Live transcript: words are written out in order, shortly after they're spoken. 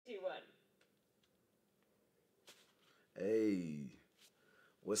Hey,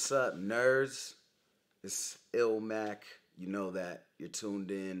 what's up, nerds? It's Ilmac. You know that. You're tuned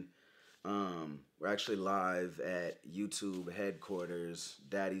in. We're actually live at YouTube headquarters,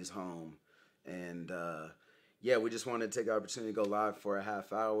 Daddy's home. And yeah, we just wanted to take the opportunity to go live for a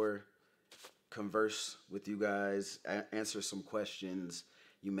half hour, converse with you guys, answer some questions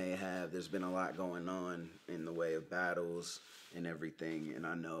you may have. There's been a lot going on in the way of battles and everything, and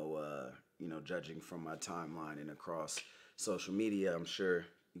I know, judging from my timeline and across social media, I'm sure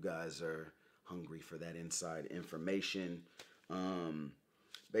you guys are hungry for that inside information. Um,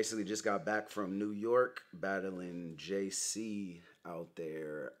 Basically, just got back from New York battling JC out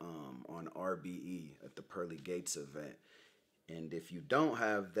there on RBE at the Pearly Gates event. And if you don't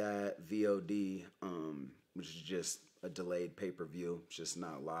have that VOD, which is just a delayed pay per view, it's just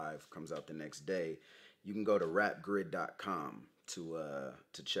not live, comes out the next day, you can go to rapgrid.com to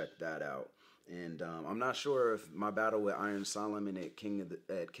check that out. And I'm not sure if my battle with Iron Solomon at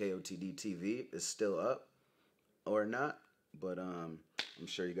at KOTD TV is still up or not, but I'm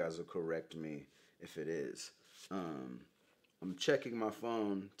sure you guys will correct me if it is. Um, I'm checking my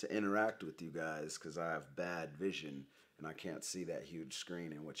phone to interact with you guys because I have bad vision and I can't see that huge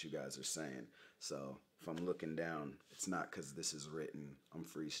screen and what you guys are saying. So if I'm looking down, it's not because this is written. I'm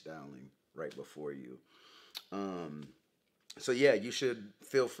freestyling right before you. Um, so yeah, you should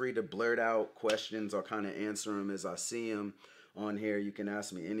feel free to blurt out questions. I'll kind of answer them as I see them on here. You can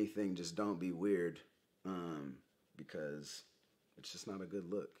ask me anything. Just don't be weird, um, because it's just not a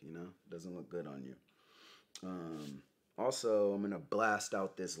good look. It doesn't look good on you. Um, Also, I'm gonna blast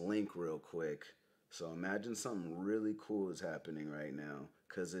out this link real quick. So imagine something really cool is happening right now,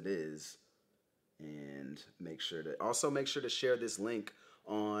 cause it is. And make sure to share this link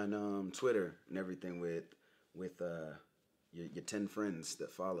on Twitter and everything with your 10 friends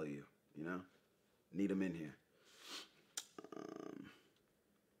that follow you. You know, need them in here. Um,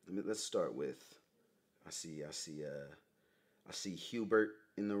 let's start with. I see Hubert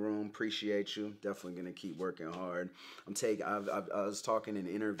in the room. Appreciate you. Definitely gonna keep working hard. I was talking in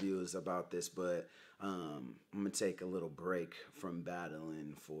interviews about this, but I'm gonna take a little break from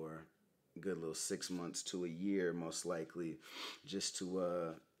battling for a good little 6 months to a year, most likely, just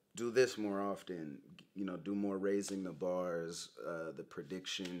to do this more often. Do more raising the bars, the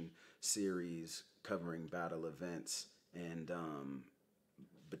prediction series covering battle events, and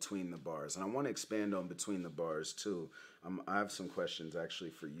between the bars. And I want to expand on between the bars too. I have some questions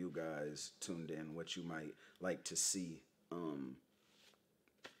actually for you guys tuned in, what you might like to see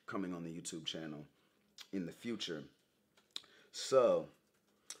coming on the YouTube channel in the future. So,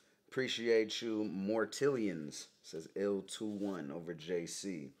 appreciate you. Mortillions says L21 over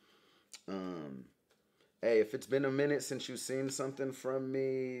JC. Um, Hey, if it's been a minute since you've seen something from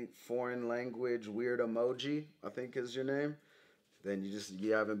me, foreign language, weird emoji, I think is your name, then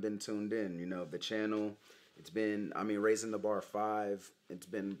you haven't been tuned in. The channel. Raising the Bar 5. It's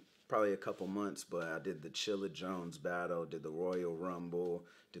been probably a couple months, but I did the Chilla Jones battle, did the Royal Rumble,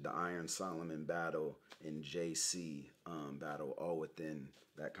 did the Iron Solomon battle, and JC battle, all within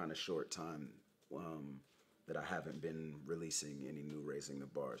that kind of short time. That I haven't been releasing any new Raising the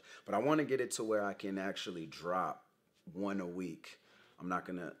Bars. But I want to get it to where I can actually drop one a week. I'm not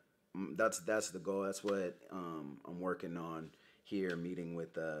gonna. That's the goal. That's what I'm working on here, meeting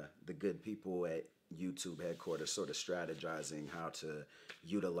with the good people at YouTube headquarters, sort of strategizing how to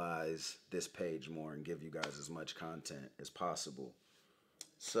utilize this page more and give you guys as much content as possible.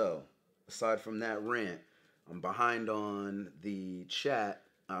 So, aside from that rant, I'm behind on the chat.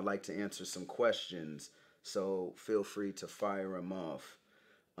 I'd like to answer some questions, so feel free to fire them off.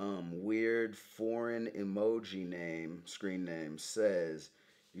 Weird foreign emoji name, screen name says,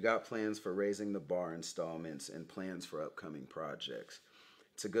 you got plans for Raising the Bar installments and plans for upcoming projects?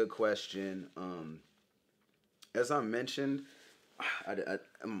 It's a good question. As I mentioned,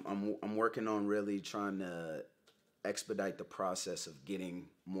 I'm working on really trying to expedite the process of getting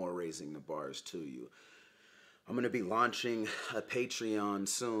more Raising the Bars to you. I'm going to be launching a Patreon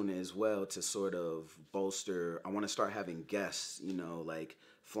soon as well to sort of bolster. I want to start having guests, like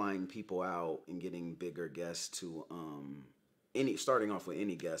flying people out and getting bigger guests to starting off with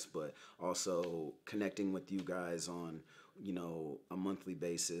any guest, but also connecting with you guys on a monthly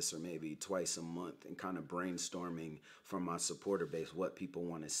basis or maybe twice a month, and kind of brainstorming from my supporter base what people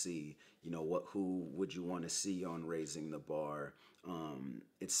want to see. Who would you want to see on Raising the Bar,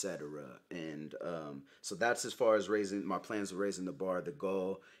 etc. And so that's as far as raising my plans of Raising the Bar. The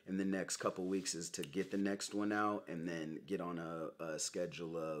goal in the next couple weeks is to get the next one out and then get on a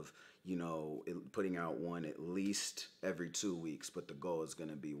schedule of putting out one at least every 2 weeks, but the goal is going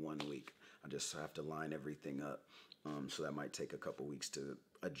to be 1 week. I just have to line everything up. So that might take a couple weeks to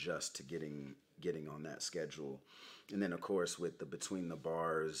adjust to getting on that schedule. And then, of course, with the Between the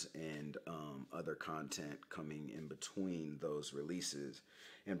Bars and other content coming in between those releases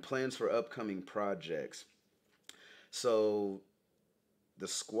and plans for upcoming projects. So the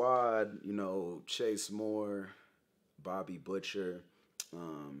squad, Chase Moore, Bobby Butcher,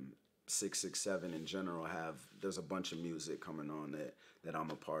 667 in general there's a bunch of music coming on that I'm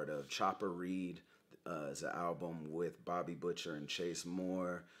a part of. Chopper Reed is an album with Bobby Butcher and Chase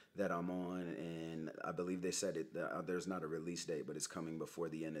Moore that I'm on, and I believe they said there's not a release date, but it's coming before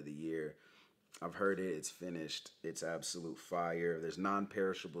the end of the year. I've heard it. It's finished. It's absolute fire. There's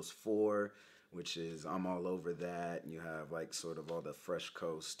Non-Perishables 4, which is I'm all over that. And you have like sort of all the Fresh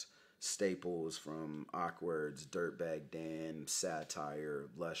Coast staples from Awkward's, Dirtbag Dan, Satire,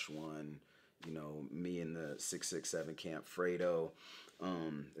 Lush One, me and the 667 Camp Fredo.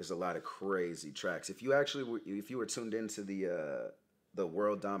 There's a lot of crazy tracks. If you were tuned into the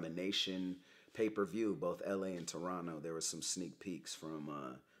World Domination pay-per-view, both LA and Toronto, there were some sneak peeks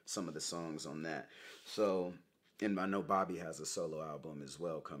from some of the songs on that. So, and I know Bobby has a solo album as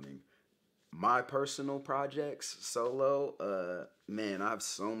well coming. My personal projects solo, man, I have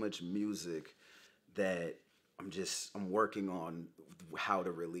so much music that I'm working on how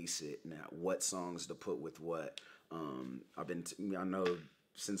to release it and what songs to put with what. I know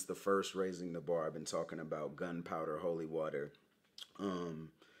since the first Raising the Bar, I've been talking about Gunpowder Holy Water.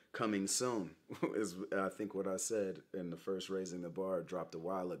 Coming soon is I think what I said in the first Raising the Bar dropped a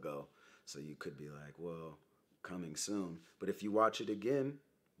while ago. So you could be like, well, coming soon. But if you watch it again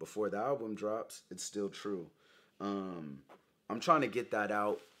before the album drops, it's still true. I'm trying to get that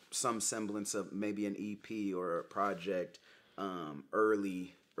out, some semblance of maybe an EP or a project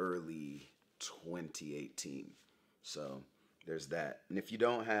early 2018. So there's that. And if you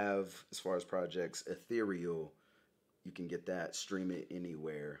don't have, as far as projects, Ethereal, you can get that, stream it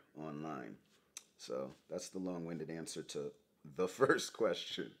anywhere online. So that's the long-winded answer to the first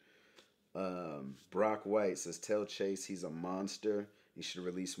question. Brock White says, tell Chase he's a monster. He should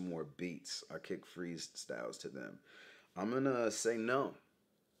release more beats. I kick freestyles to them. I'm going to say no.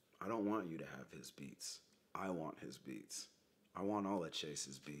 I don't want you to have his beats. I want his beats. I want all of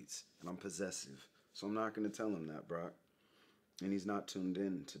Chase's beats. And I'm possessive. So I'm not going to tell him that, Brock. And he's not tuned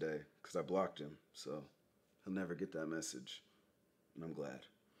in today because I blocked him. So he'll never get that message. And I'm glad.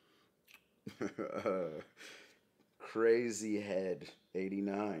 Crazy Head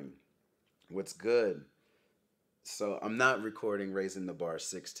 89. What's good? So I'm not recording Raising the Bar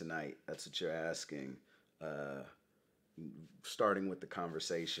 6 tonight. That's what you're asking. Starting with the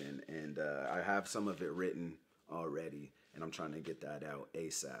conversation. And I have some of it written already. And I'm trying to get that out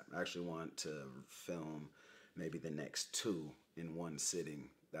ASAP. I actually want to film maybe the next 2 in one sitting.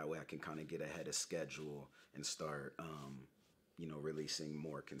 That way I can kind of get ahead of schedule and start, releasing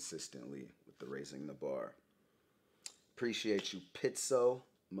more consistently with the Raising the Bar. Appreciate you, Pizzo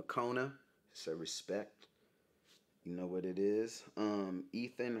Makona. So respect. You know what it is.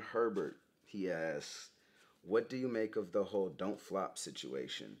 Ethan Herbert, he asks, what do you make of the whole don't flop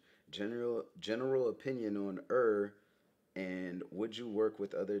situation? General opinion on and would you work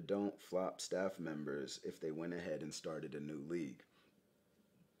with other don't flop staff members if they went ahead and started a new league?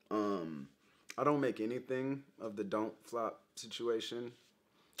 I don't make anything of the don't flop situation.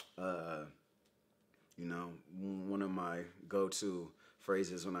 One of my go-to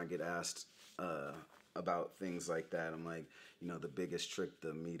phrases when I get asked about things like that, I'm like, the biggest trick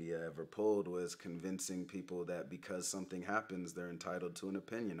the media ever pulled was convincing people that because something happens, they're entitled to an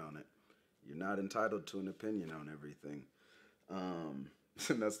opinion on it. You're not entitled to an opinion on everything. And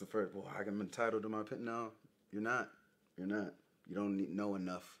that's the first, well, I'm entitled to my opinion. No, you're not. You're not. You don't know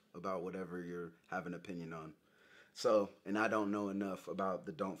enough about whatever you have an opinion on. So, and I don't know enough about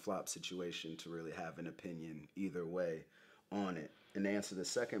the don't flop situation to really have an opinion either way on it. And to answer the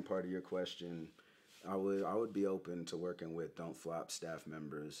second part of your question, I would be open to working with don't flop staff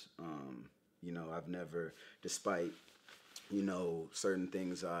members. I've never, despite, certain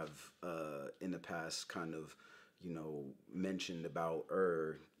things I've in the past kind of, mentioned about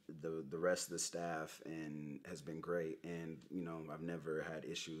the rest of the staff and has been great. And, I've never had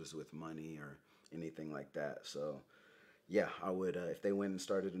issues with money or anything like that. So, yeah, I would, if they went and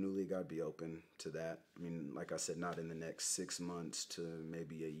started a new league, I'd be open to that. I mean, like I said, not in the next 6 months to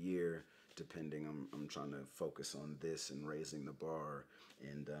maybe a year, depending. I'm trying to focus on this and raising the bar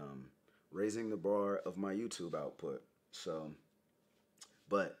and raising the bar of my YouTube output. So,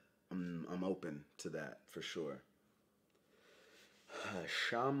 but I'm open to that for sure.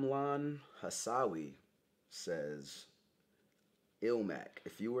 Shamlan Hasawi says, Ilmac,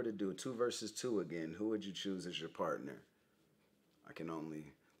 if you were to do two versus two again, who would you choose as your partner? I can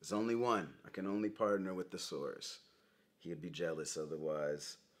only, there's only one. I can only partner with the source. He'd be jealous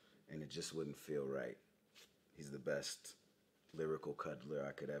otherwise, and it just wouldn't feel right. He's the best lyrical cuddler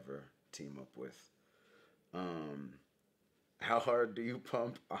I could ever team up with. Um, how hard do you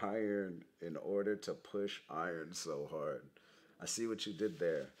pump iron in order to push iron so hard? I see what you did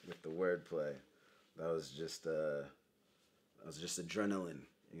there with the wordplay. That was just adrenaline,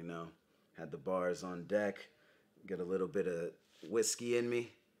 you know. Had the bars on deck, get a little bit of whiskey in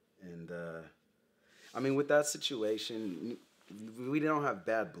me, and I mean, with that situation, we don't have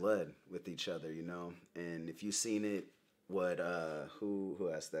bad blood with each other, you know. And if you've seen it, what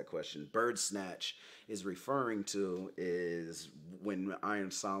who asked that question? Bird Snatch is referring to is when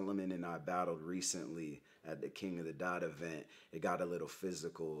Iron Solomon and I battled recently at the King of the Dot event. It got a little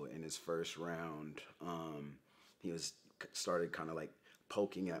physical in his first round. He was started kind of like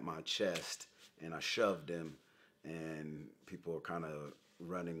poking at my chest, and I shoved him, and people were kind of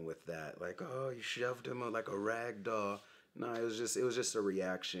running with that, like, oh, you shoved him like a rag doll. No, it was just a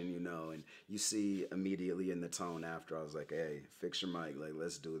reaction, you know. And you see immediately in the tone after, I was like, hey, fix your mic, like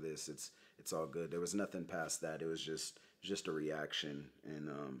let's do this. It's all good. There was nothing past that. It was just a reaction, and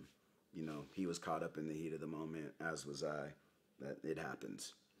you know, he was caught up in the heat of the moment, as was I. That it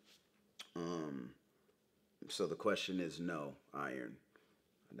happens. Um, so the question is no, Iron.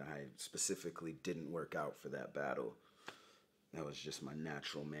 I specifically didn't work out for that battle. That was just my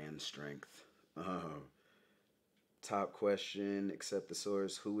natural man strength. Top question, except the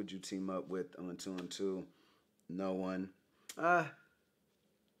source. Who would you team up with on 2-on-2? No one. Uh,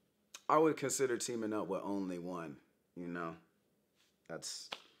 I would consider teaming up with only one. You know, that's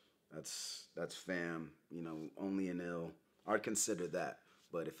that's fam. You know, only an ill. I'd consider that.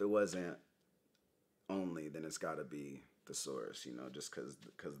 But if it wasn't only, then it's got to be the source. You know, just because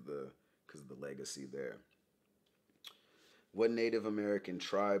the legacy there. What Native American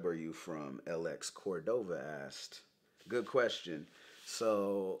tribe are you from? LX Cordova asked. Good question.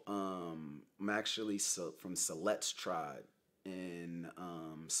 So, I'm actually from Siletz tribe, and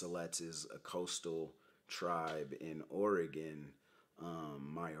Siletz is a coastal tribe in Oregon.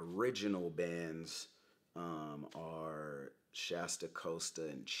 My original bands are Shasta Costa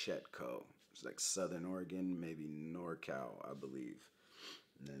and Chetco. It's like Southern Oregon, maybe NorCal, I believe.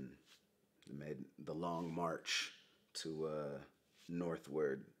 And then they made the long march to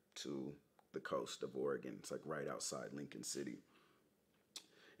northward to the coast of Oregon. It's like right outside Lincoln City.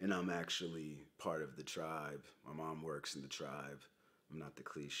 And I'm actually part of the tribe. My mom works in the tribe. I'm not the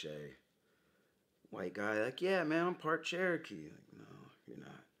cliche white guy. Like, yeah, man, I'm part Cherokee. Like, no, you're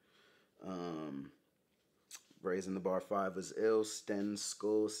not. Raising the Bar 5 was ill. Sten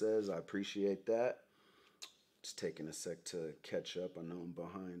Skull says, I appreciate that. Just taking a sec to catch up. I know I'm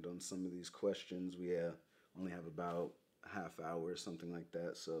behind on some of these questions. We only have about a half hour or something like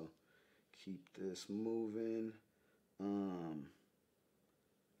that, so keep this moving.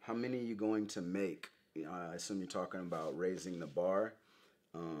 How many are you going to make? I assume you're talking about raising the bar.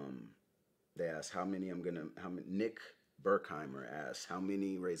 Um, they asked how many I'm gonna. How many? Nick Berkheimer asked how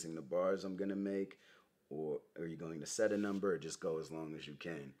many raising the bars I'm gonna make, or are you going to set a number or just go as long as you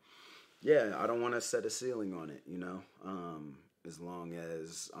can? Yeah, I don't want to set a ceiling on it. You know, as long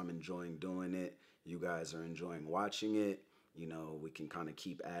as I'm enjoying doing it, you guys are enjoying watching it. You know, we can kind of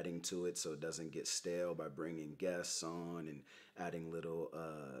keep adding to it so it doesn't get stale by bringing guests on and adding little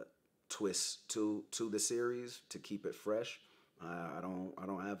twists to the series to keep it fresh. I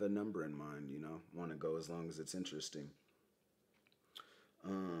don't have a number in mind. You know, want to go as long as it's interesting.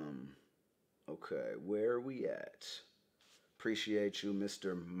 Um, okay, where are we at? Appreciate you,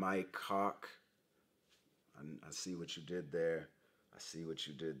 Mr. Mike Hawk. I see what you did there. I see what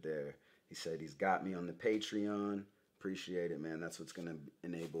you did there. He said he's got me on the Patreon. Appreciate it, man. That's what's going to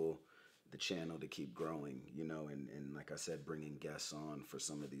enable the channel to keep growing, you know, and like I said, bringing guests on for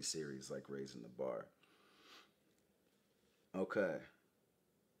some of these series like Raising the Bar. Okay.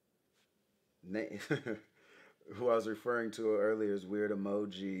 Who I was referring to earlier is Weird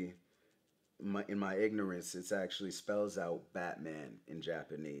Emoji. In my ignorance, it actually spells out Batman in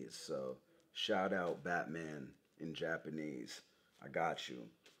Japanese. So shout out Batman in Japanese. I got you.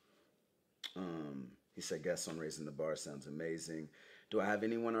 He said guests on Raising the Bar sounds amazing. Do I have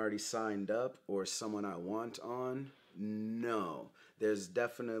anyone already signed up or someone I want on? No. There's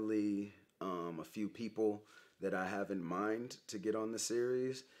definitely a few people that I have in mind to get on the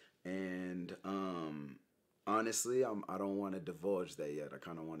series. And Honestly, I don't want to divulge that yet. I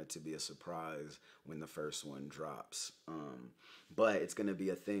kind of want it to be a surprise when the first one drops. But it's going to be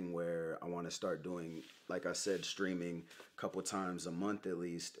a thing where I want to start doing, like I said, streaming a couple times a month at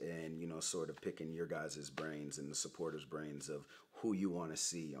least, and sort of picking your guys' brains and the supporters' brains of who you want to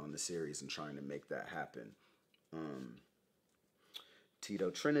see on the series and trying to make that happen. Um, Tito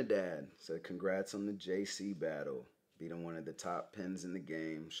Trinidad said, "Congrats on the JC battle. Beating one of the top pens in the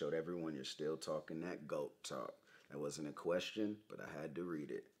game. Showed everyone you're still talking that GOAT talk. That wasn't a question, but I had to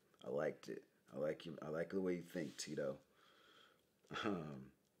read it. I liked it. I like you. I like the way you think, Tito."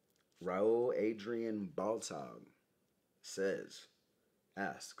 Um, Raul Adrian Baltog says,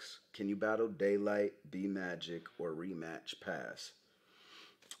 asks, "Can you battle Daylight, B Magic, or rematch Pass?"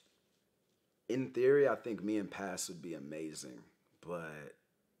 In theory, I think me and Pass would be amazing, but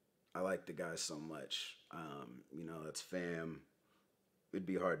I like the guy so much. It's fam. It'd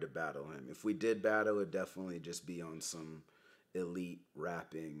be hard to battle him. If we did battle, it'd definitely just be on some elite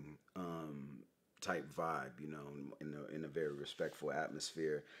rapping type vibe, in a very respectful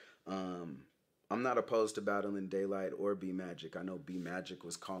atmosphere. Um, I'm not opposed to battling Daylight or B Magic. I know B Magic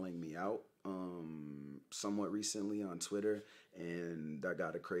was calling me out somewhat recently on Twitter, and I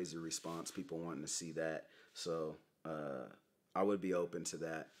got a crazy response. People wanting to see that, so I would be open to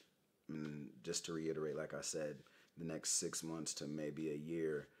that. And just to reiterate, like I said, the next 6 months to maybe a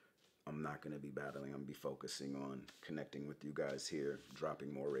year, I'm not going to be battling. I'm going to be focusing on connecting with you guys here,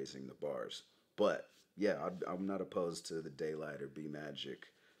 dropping more, raising the bars. But yeah, I'm not opposed to the Daylight or B Magic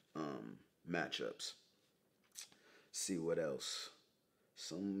matchups. See what else.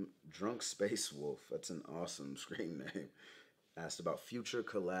 Some Drunk Space Wolf. That's an awesome screen name. Asked about future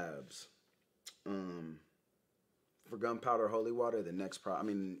collabs. Um, for Gunpowder Holy Water, the next I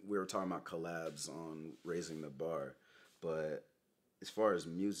mean, we were talking about collabs on Raising the Bar, but as far as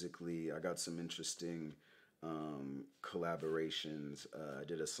musically, I got some interesting collaborations. I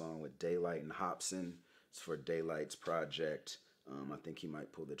did a song with Daylight and Hobson. It's for Daylight's project. I think he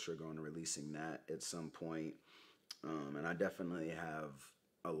might pull the trigger on releasing that at some point. And I definitely have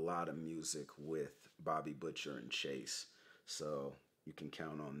a lot of music with Bobby Butcher and Chase. So you can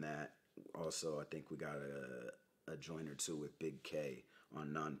count on that. Also, I think we got a joint or two with Big K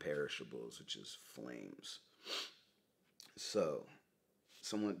on Non Perishables, which is Flames. So,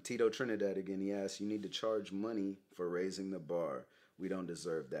 Tito Trinidad again, he asks, "You need to charge money for raising the bar. We don't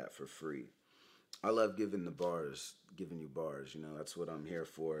deserve that for free." I love giving you bars. That's what I'm here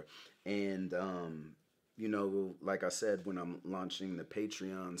for. And, like I said, when I'm launching the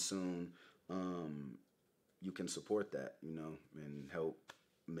Patreon soon, you can support that, and help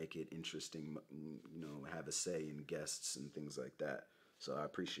make it interesting, have a say in guests and things like that. So I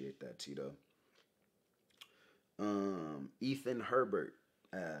appreciate that, Tito. Ethan Herbert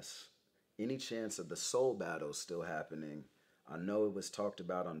asks, "Any chance of the Soul Battle still happening? I know it was talked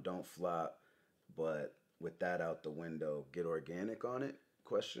about on Don't Flop, but with that out the window, get organic on it?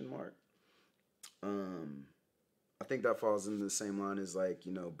 Question mark. Um, I think that falls in the same line as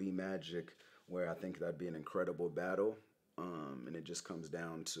B Magic, where I think that'd be an incredible battle. And it just comes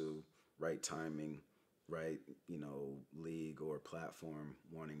down to right timing, right, league or platform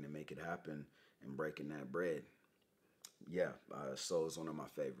wanting to make it happen and breaking that bread. Yeah, Soul is one of my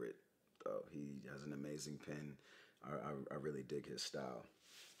favorite. He has an amazing pen. I really dig his style.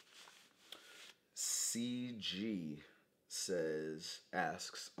 CG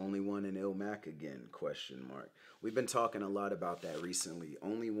asks, "Only One in Ilmac again? Question mark." We've been talking a lot about that recently.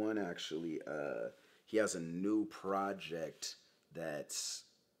 Only One actually, he has a new project that's,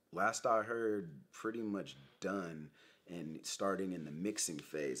 last I heard, pretty much done and starting in the mixing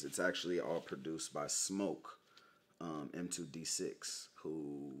phase. It's actually all produced by Smoke, M2D6,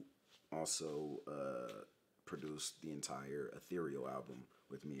 who also produced the entire Ethereal album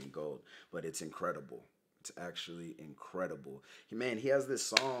with me and Gold. But it's incredible. It's actually incredible. He has this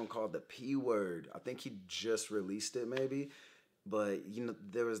song called The P Word. I think he just released it maybe. But,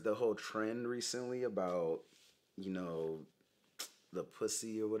 there was the whole trend recently about, the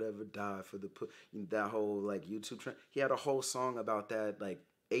pussy or whatever, die for the that whole YouTube trend. He had a whole song about that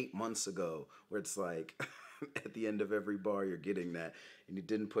 8 months ago, where it's like at the end of every bar you're getting that, and he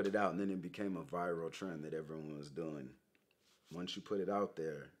didn't put it out, and then it became a viral trend that everyone was doing. Once you put it out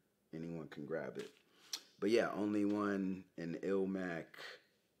there, anyone can grab it. But yeah, Only One and Ilmac,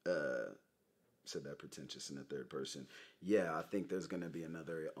 said that pretentious in the third person. Yeah, I think there's gonna be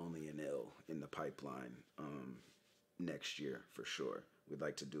another Only an Ill in the pipeline next year for sure. We'd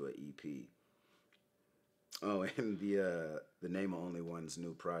like to do an EP. Oh, and the name of Only One's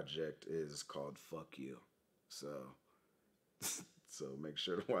new project is called Fuck You. So so make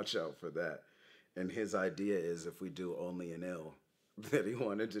sure to watch out for that. And his idea is if we do only an L, that he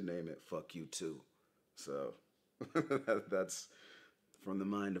wanted to name it "Fuck You Too." So that's from the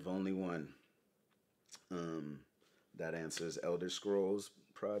mind of only one. Um, that answers Elder Scrolls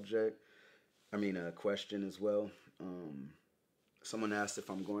project. I mean, a question as well. Um, Someone asked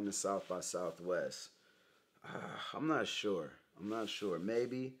if I'm going to South by Southwest. I'm not sure. I'm not sure.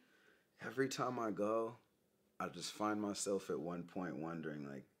 Maybe every time I go, I just find myself at one point wondering,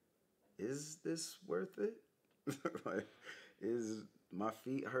 like, is this worth it? Like, is my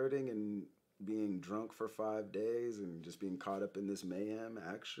feet hurting and being drunk for 5 days and just being caught up in this mayhem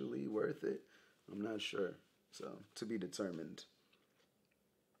actually worth it? I'm not sure. So, to be determined.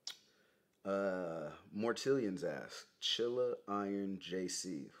 Mortillions asks, Chilla Iron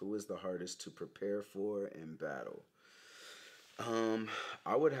JC, who is the hardest to prepare for and battle? Um,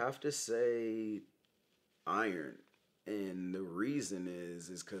 I would have to say Iron. And the reason is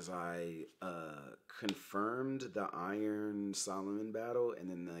because I confirmed the Iron Solomon battle, and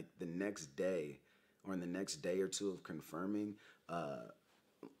then like the next day, or in the next day or two of confirming, an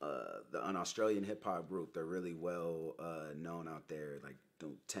Australian hip hop group. They're really well known out there, like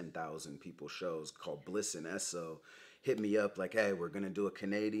 10,000 people shows called Bliss and Esso. Hit me up like, hey, we're gonna do a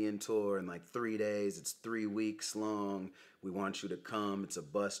Canadian tour in like 3 days. It's 3 weeks long. We want you to come. It's a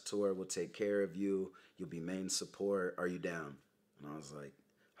bus tour. We'll take care of you. You'll be main support. Are you down? And I was like,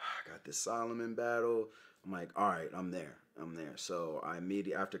 I got this Solomon battle. I'm like, all right, I'm there. I'm there. So I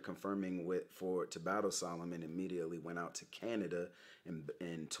immediately, after confirming to battle Solomon, immediately went out to Canada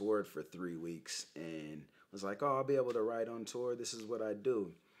and toured for 3 weeks and was like, oh, I'll be able to ride on tour. This is what I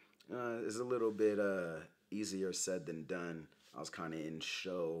do. It's a little bit easier said than done. I was kind of in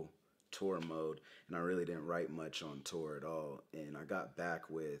show tour mode, and I really didn't write much on tour at all. And I got back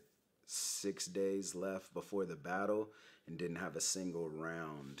with 6 days left before the battle and didn't have a single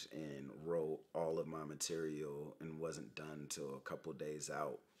round and wrote all of my material and wasn't done till a couple days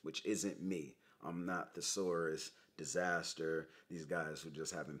out, which isn't me. I'm not Thesaurus, Disaster. These guys who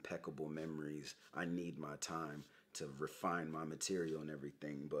just have impeccable memories. I need my time to refine my material and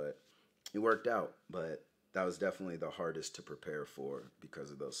everything, but it worked out. But that was definitely the hardest to prepare for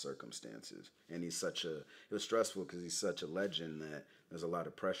because of those circumstances. And it was stressful because he's such a legend that there's a lot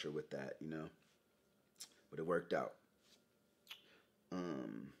of pressure with that, you know? But it worked out.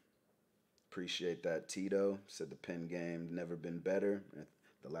 Um, Appreciate that. Tito said the pen game never been better.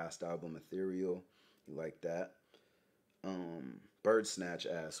 The last album, Ethereal, he liked that. Bird Snatch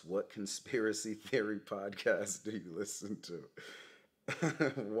asks, what conspiracy theory podcast do you listen to?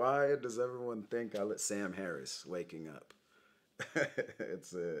 Why does everyone think I let Sam Harris waking up?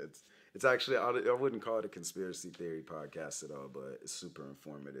 It's actually, I wouldn't call it a conspiracy theory podcast at all, but it's super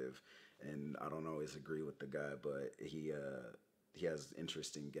informative, and I don't always agree with the guy, but he has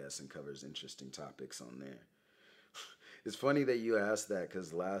interesting guests and covers interesting topics on there. It's funny that you asked that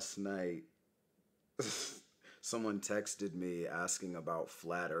because last night someone texted me asking about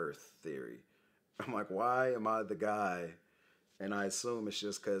flat Earth theory. I'm like, why am I the guy? And I assume it's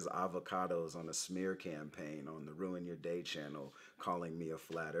just because Avocado's on a smear campaign on the Ruin Your Day channel calling me a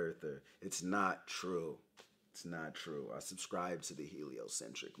flat earther. It's not true. It's not true. I subscribe to the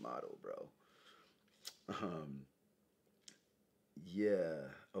heliocentric model, bro. Um, yeah.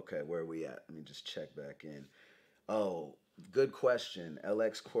 Okay, where are we at? Let me just check back in. Oh, good question.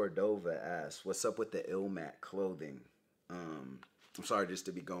 LX Cordova asks, what's up with the Ilmac clothing? I'm sorry just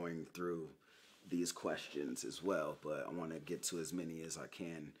to be going through these questions as well, but I want to get to as many as I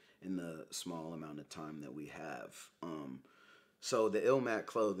can in the small amount of time that we have. So the Ilmac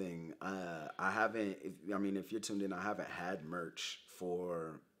clothing, I haven't. If you're tuned in, I haven't had merch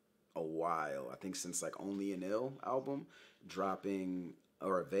for a while. I think since like Only an Ill album dropping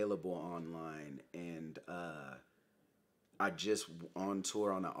or available online, and I just on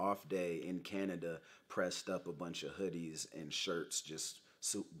tour on an off day in Canada pressed up a bunch of hoodies and shirts, just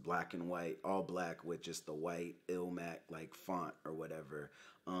black and white, all black with just the white Ilmac like font or whatever.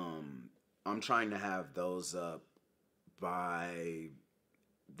 I'm trying to have those up by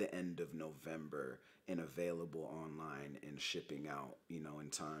the end of November and available online and shipping out, in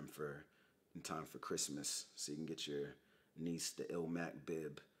time for Christmas, so you can get your niece the Ilmac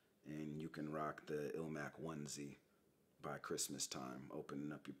bib and you can rock the Ilmac onesie by Christmas time,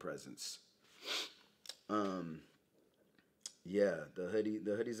 opening up your presents. Um, yeah, the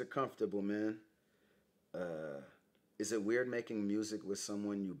hoodies are comfortable, man. Is it weird making music with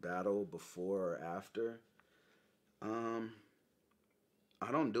someone you battle before or after? Um,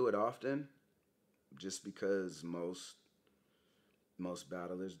 I don't do it often, just because most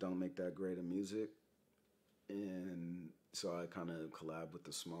battlers don't make that great of music, and So I kind of collab with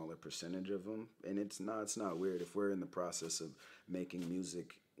a smaller percentage of them, and it's not weird if we're in the process of making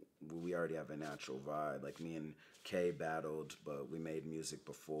music. We already have a natural vibe. Like me and Kay battled, but we made music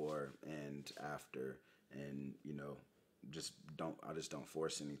before and after, and I just don't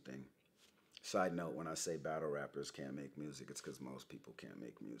force anything. Side note: when I say battle rappers can't make music, it's because most people can't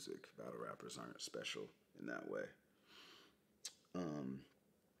make music. Battle rappers aren't special in that way. Um,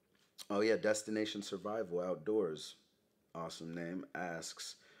 oh yeah, Destination Survival Outdoors, awesome name.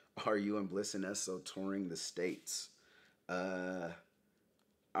 Asks, are you and Bliss and Esso touring the states? Uh,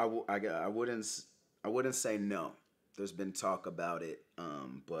 I wouldn't say no. There's been talk about it,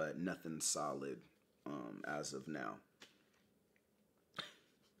 but nothing solid as of now.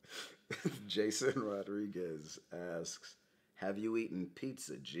 Jason Rodriguez asks, "Have you eaten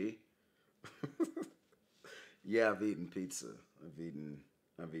pizza, G?" Yeah, I've eaten pizza. I've eaten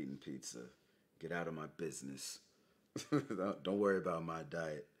I've eaten pizza. Get out of my business. Don't worry about my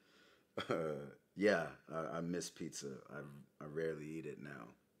diet. Yeah, I miss pizza. I rarely eat it now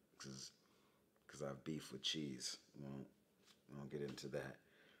because I have beef with cheese. We won't get into that.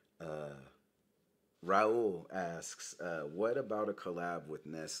 Uh, Raul asks, "What about a collab with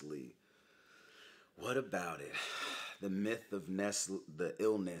Nestle? What about it? The myth of Nestle, the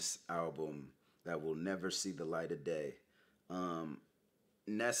Illness album that will never see the light of day. Um,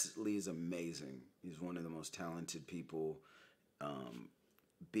 Nestle is amazing. He's one of the most talented people. Um,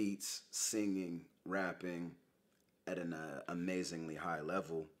 Beats, singing, rapping at an amazingly high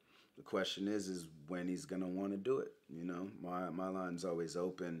level. The question is when he's gonna want to do it. My line's always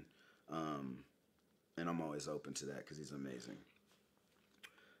open, um, and I'm always open to that because he's amazing.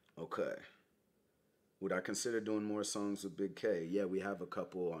 Okay. Would I consider doing more songs with Big K? Yeah, we have a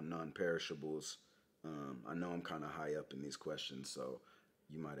couple on non-perishables. I know I'm kind of high up in these questions, so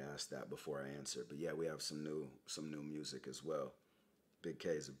you might ask that before I answer. But yeah, we have some new music as well. Big K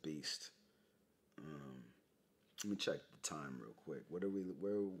is a beast. Um, Let me check the time real quick. Where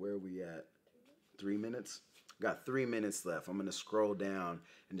are we at? 3 minutes? Got 3 minutes left. I'm gonna scroll down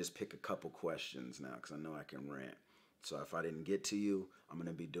and just pick a couple questions now because I know I can rant. So if I didn't get to you, I'm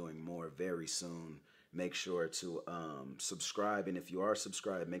gonna be doing more very soon. Make sure to subscribe, and if you are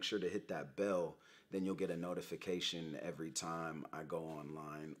subscribed, make sure to hit that bell. Then you'll get a notification every time I go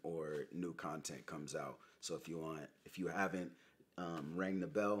online or new content comes out. So if you haven't rang the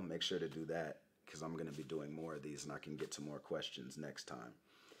bell, make sure to do that because I'm gonna be doing more of these, and I can get to more questions next time.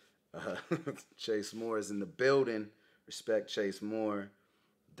 Uh, Chase Moore is in the building. Respect Chase Moore.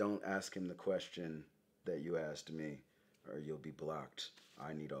 Don't ask him the question that you asked me, or you'll be blocked.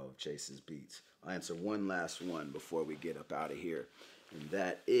 I need all of Chase's beats. I'll answer one last one before we get up out of here. And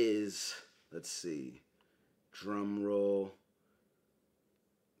that is, let's see, drum roll.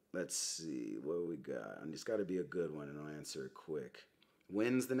 Let's see, what we got? And it's got to be a good one, and I'll answer it quick.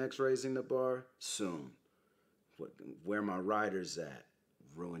 When's the next Raising the Bar? Soon. Where my riders at?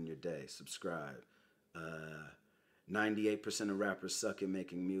 Ruin your day. Subscribe. 98% of rappers suck at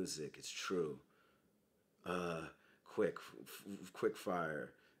making music. It's true. Uh, quick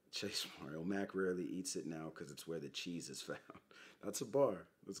fire. Chase Mario Mac rarely eats it now because it's where the cheese is found. That's a bar.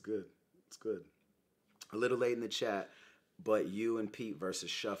 That's good. It's good. A little late in the chat, but you and Pete versus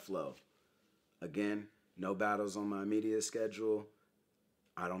Shufflo. Again, no battles on my immediate schedule.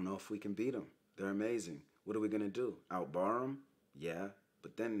 I don't know if we can beat them. They're amazing. What are we gonna do? Outbar them? Yeah,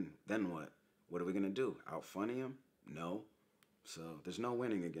 but then what? What are we gonna do? Out funny them? No. So there's no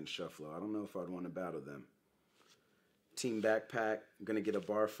winning against Shufflo. I don't know if I'd want to battle them. Team Backpack, gonna get a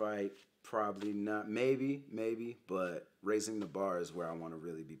bar fight. Probably not. Maybe. But raising the bar is where I want to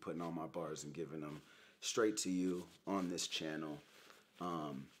really be putting all my bars and giving them straight to you on this channel.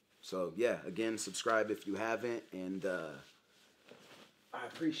 So yeah, again, subscribe if you haven't, and I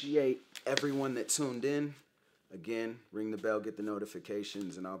appreciate everyone that tuned in. Again, ring the bell, get the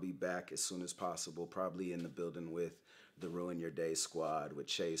notifications, and I'll be back as soon as possible, probably in the building with the Ruin Your Day squad, with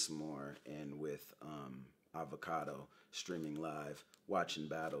Chase Moore, and with Avocado, streaming live, watching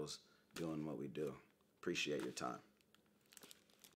battles, doing what we do. Appreciate your time.